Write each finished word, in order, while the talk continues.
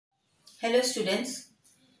Hello students,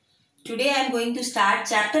 today I am going to start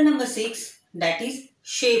chapter number 6, that is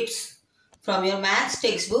shapes, from your maths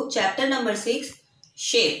textbook. Chapter number 6,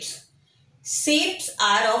 shapes. Shapes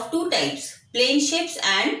are of two types, plane shapes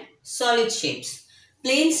and solid shapes.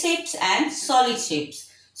 Plane shapes and solid shapes.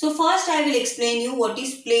 So first I will explain you what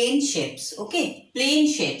is plane shapes. Okay,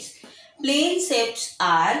 plane shapes. Plane shapes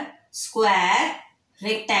are square,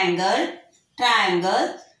 rectangle,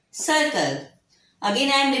 triangle, circle.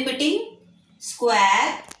 Again I am repeating,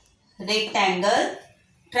 square, rectangle,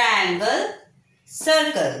 triangle,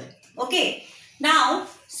 circle. Okay. Now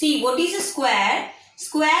see what is a square.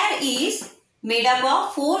 Square is made up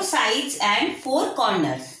of 4 sides and 4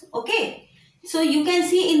 corners. Okay. So you can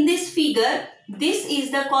see in this figure, this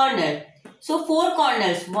is the corner. So 4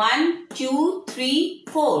 corners, 1, 2, 3,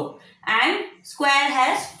 4. And square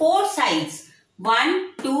has 4 sides.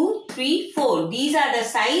 1, 2, 3, 4. These are the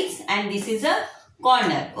sides and this is a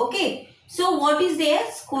corner. Okay. So what is there?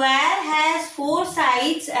 Square has 4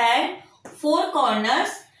 sides and 4 corners,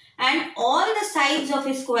 and all the sides of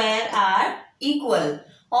a square are equal.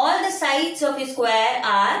 All the sides of a square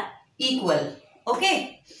are equal.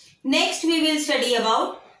 Okay. Next we will study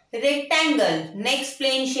about rectangle. Next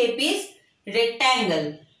plane shape is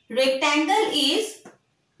rectangle. Rectangle is,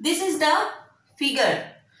 this is the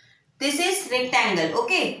figure. This is rectangle.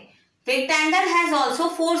 Okay. Rectangle has also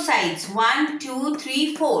 4 sides, 1, 2,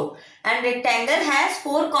 3, 4, and rectangle has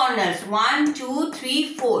 4 corners, 1, 2,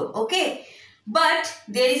 3, 4. Okay, but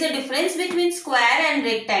there is a difference between square and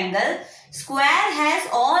rectangle. Square has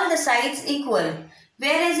all the sides equal,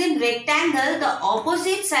 whereas in rectangle the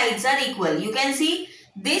opposite sides are equal. You can see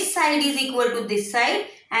this side is equal to this side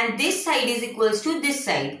and this side is equals to this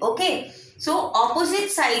side. Okay, so opposite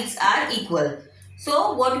sides are equal.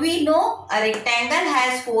 So what we know, a rectangle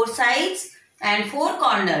has 4 sides and 4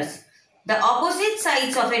 corners. The opposite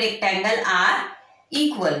sides of a rectangle are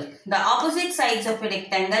equal. The opposite sides of a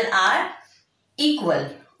rectangle are equal.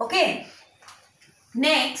 Okay.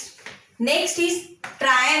 Next is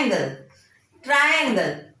triangle.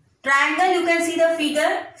 Triangle. Triangle, you can see the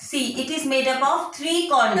figure. See, it is made up of 3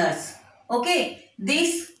 corners. Okay.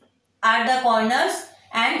 These are the corners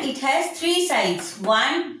and it has 3 sides.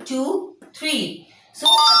 1, 2, 3. So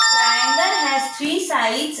a triangle has 3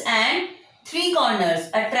 sides and 3 corners.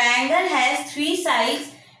 A triangle has 3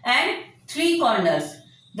 sides and 3 corners.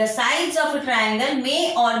 The sides of a triangle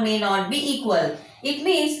may or may not be equal. It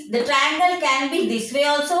means the triangle can be this way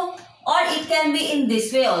also or it can be in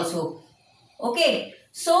this way also. Okay.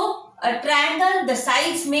 So a triangle, the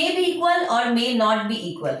sides may be equal or may not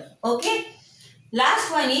be equal. Okay. Last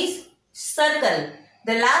one is circle.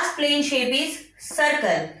 The last plane shape is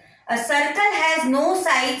circle. A circle has no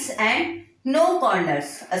sides and no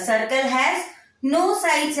corners. A circle has no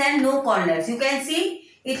sides and no corners. You can see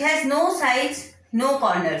it has no sides, no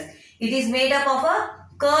corners. It is made up of a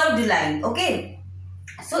curved line. Okay.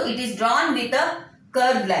 So it is drawn with a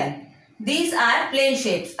curved line. These are plane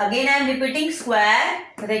shapes. Again I am repeating, square,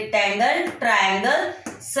 rectangle, triangle,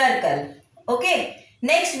 circle. Okay.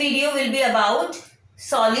 Next video will be about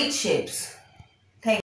solid shapes.